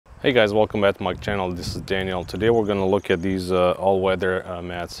Hey guys, welcome back to my channel. This is Daniel. Today we're going to look at these all-weather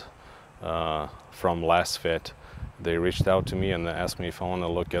mats from Lasfit. They reached out to me and asked me if I want to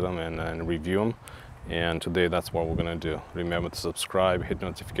look at them and review them. And today that's what we're going to do. Remember to subscribe, hit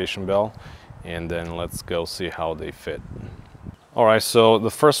notification bell, and then let's go see how they fit. Alright, so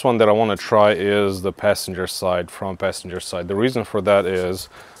the first one that I want to try is the passenger side, front passenger side. The reason for that is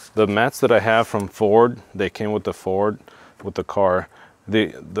the mats that I have from Ford, they came with the Ford, with the car.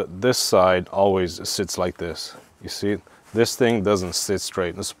 This side always sits like this. You see, this thing doesn't sit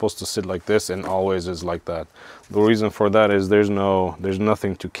straight. It's supposed to sit like this and always is like that. The reason for that is there's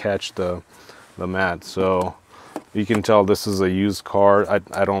nothing to catch the mat. So you can tell this is a used car.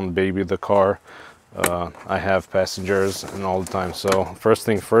 I don't baby the car. I have passengers and all the time. So first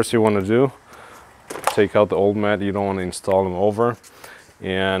thing first you want to do, take out the old mat. You don't want to install them over.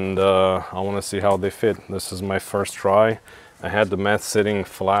 And I want to see how they fit. This is my first try. I had the mat sitting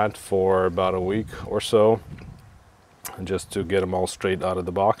flat for about a week or so, just to get them all straight out of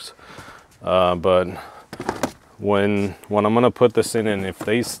the box. But when I'm gonna put this in, and if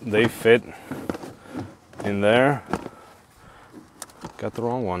they fit in there, got the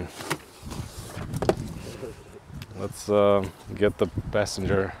wrong one. Let's get the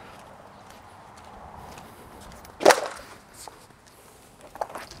passenger.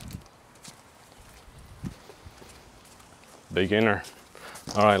 Beginner.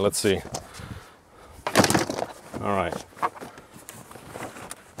 All right, let's see. All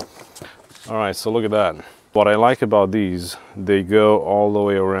right, so look at that. What I like about these, they go all the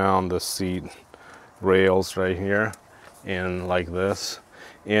way around the seat rails right here, and like this.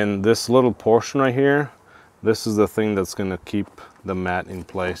 And this little portion right here, this is the thing that's gonna keep the mat in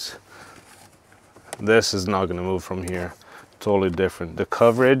place. This is not gonna move from here. Totally different. The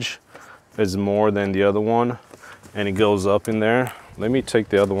coverage is more than the other one, and it goes up in there. Let me take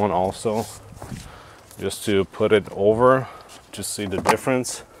the other one also, just to put it over to see the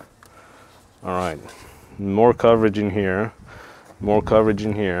difference. All right, more coverage in here, more coverage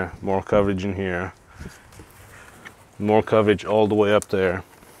in here, more coverage in here, more coverage all the way up there.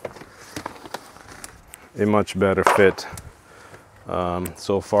 A much better fit.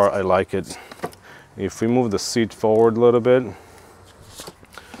 So far I like it. If we move the seat forward a little bit,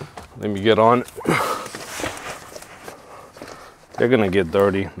 let me get on. They're gonna get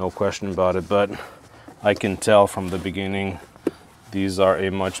dirty, no question about it, but I can tell from the beginning these are a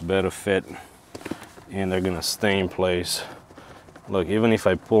much better fit, and they're gonna stay in place. Look, even if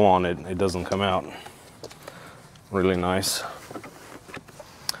I pull on it, it doesn't come out. Really nice.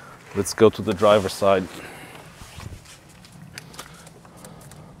 Let's go to the driver's side.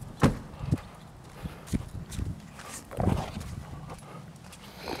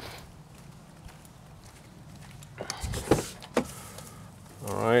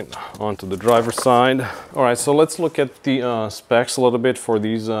 Onto the driver's side. All right, so let's look at the specs a little bit for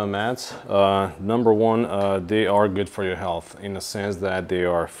these mats. Number one, they are good for your health in the sense that they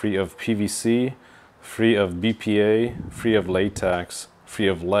are free of PVC, free of BPA, free of latex, free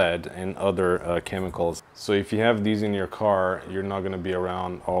of lead and other chemicals. So if you have these in your car, you're not going to be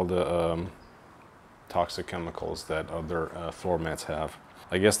around all the toxic chemicals that other floor mats have.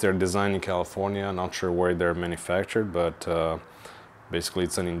 I guess they're designed in California. Not sure where they're manufactured, but basically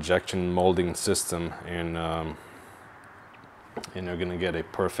it's an injection molding system, and you're gonna get a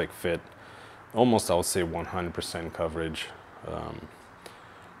perfect fit. Almost, I would say 100% coverage.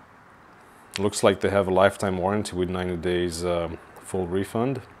 Looks like they have a lifetime warranty with 90 days full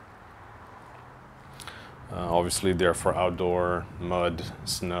refund. Obviously they're for outdoor, mud,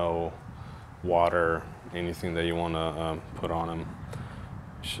 snow, water, anything that you wanna put on them.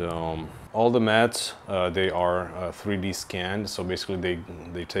 So all the mats, they are 3D scanned. So basically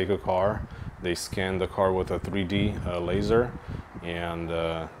they take a car, they scan the car with a 3D laser, and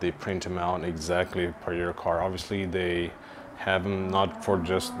they print them out exactly per your car. Obviously they have them not for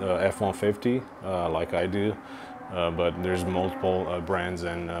just F-150 like I do, but there's multiple brands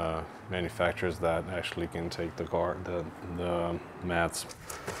and manufacturers that actually can take the mats.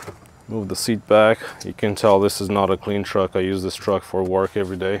 Move the seat back. You can tell this is not a clean truck. I use this truck for work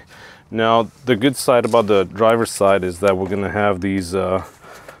every day. Now, the good side about the driver's side is that we're gonna have these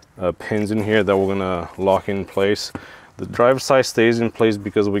pins in here that we're gonna lock in place. The driver's side stays in place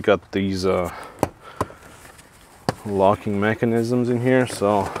because we got these locking mechanisms in here.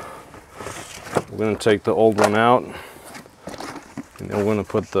 So we're gonna take the old one out, and then we're gonna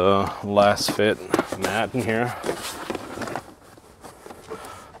put the Lasfit mat in here.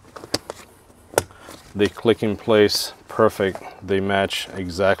 They click in place perfect. They match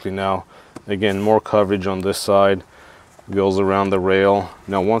exactly now. Again, more coverage on this side. goes around the rail.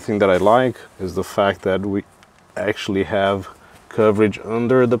 Now, one thing that I like is the fact that we actually have coverage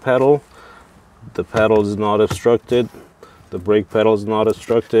under the pedal. The pedal is not obstructed. The brake pedal is not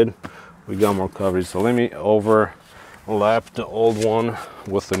obstructed. We got more coverage. So let me overlap the old one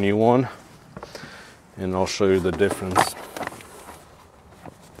with the new one, and I'll show you the difference.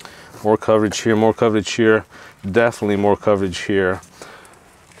 More coverage here, more coverage here. Definitely more coverage here.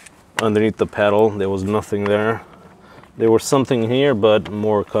 Underneath the pedal, there was nothing there. There was something here, but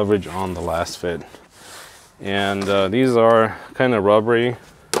more coverage on the Lasfit. And these are kind of rubbery.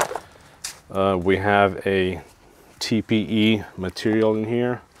 We have a TPE material in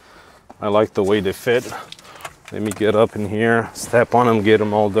here. I like the way they fit. Let me get up in here, step on them, get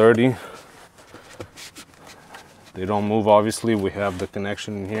them all dirty. They don't move, obviously. We have the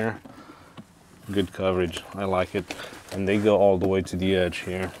connection in here. Good coverage, I like it. And they go all the way to the edge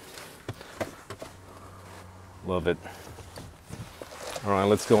here. Love it. All right,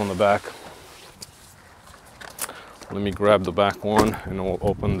 let's go in the back. Let me grab the back one and we'll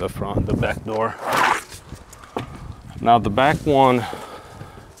open the back door. Now the back one,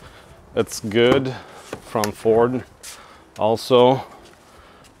 it's good from Ford also,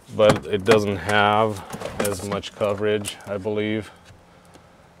 but it doesn't have as much coverage, I believe,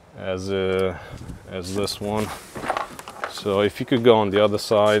 as this one. So if you could go on the other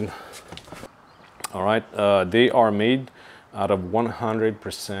side. All right, they are made out of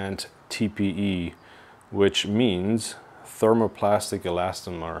 100% TPE, which means thermoplastic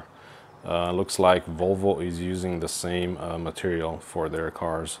elastomer. Looks like Volvo is using the same material for their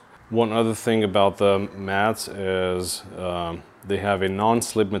cars. One other thing about the mats is they have a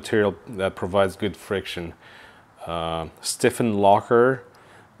non-slip material that provides good friction. Stiffened locker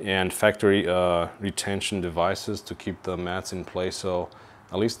and factory retention devices to keep the mats in place. So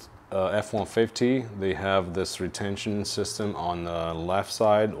at least F-150, they have this retention system on the left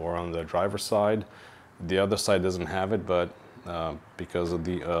side or on the driver's side. The other side doesn't have it, but because of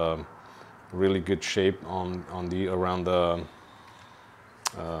the really good shape around the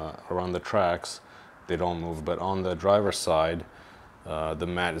tracks, they don't move. But on the driver's side, the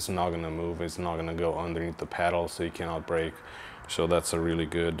mat is not going to move. It's not going to go underneath the paddle, so you cannot brake. So that's a really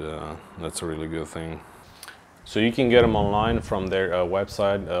good thing. So you can get them online from their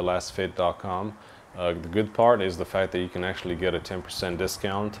website, lasfit.com. The good part is the fact that you can actually get a 10%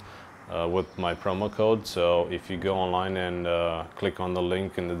 discount with my promo code. So if you go online and click on the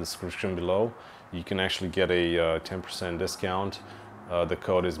link in the description below, you can actually get a 10% discount. The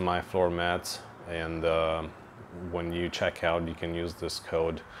code is MyFloorMat, and when you check out, you can use this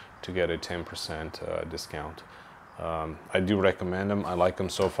code to get a 10% discount. I do recommend them. I like them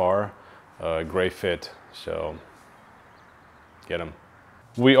so far. Great fit, so get them.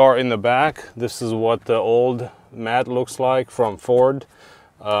 We are in the back. This is what the old mat looks like from Ford.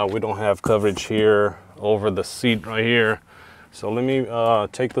 We don't have coverage here over the seat right here. So let me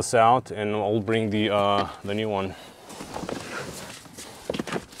take this out and I'll bring the new one.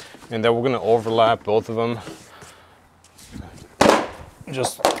 And then we're gonna overlap both of them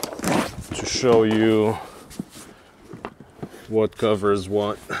just to show you what covers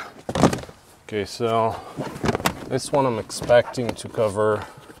what. Okay, so this one I'm expecting to cover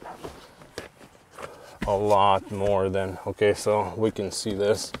a lot more than, okay, so we can see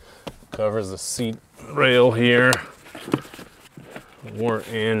this covers the seat rail here. We're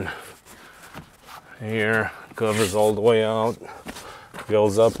in here, covers all the way out,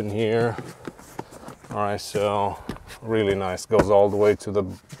 goes up in here. All right, so really nice, goes all the way to the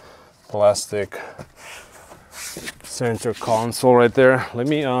plastic center console right there. Let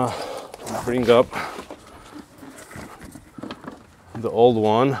me bring up the old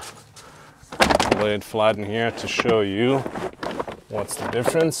one, lay it flat in here to show you what's the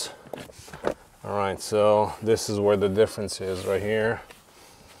difference. All right, so this is where the difference is, right here,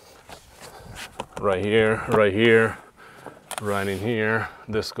 right here, right here, right in here.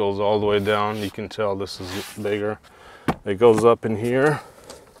 This goes all the way down. You can tell this is bigger. It goes up in here.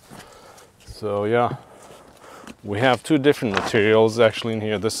 So yeah, we have two different materials actually in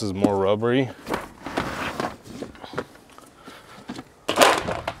here. This is more rubbery.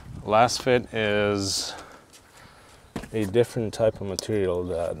 Lasfit is a different type of material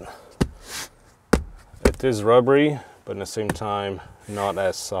that it is rubbery, but at the same time not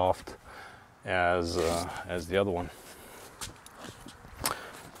as soft as the other one.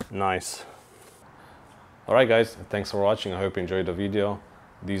 Nice. All right, guys, thanks for watching. I hope you enjoyed the video.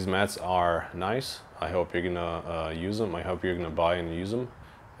 These mats are nice. I hope you're gonna use them. I hope you're gonna buy and use them.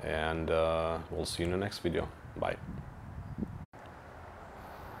 And we'll see you in the next video. Bye.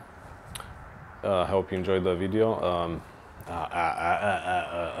 I hope you enjoyed the video. All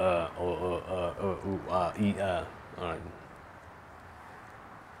right.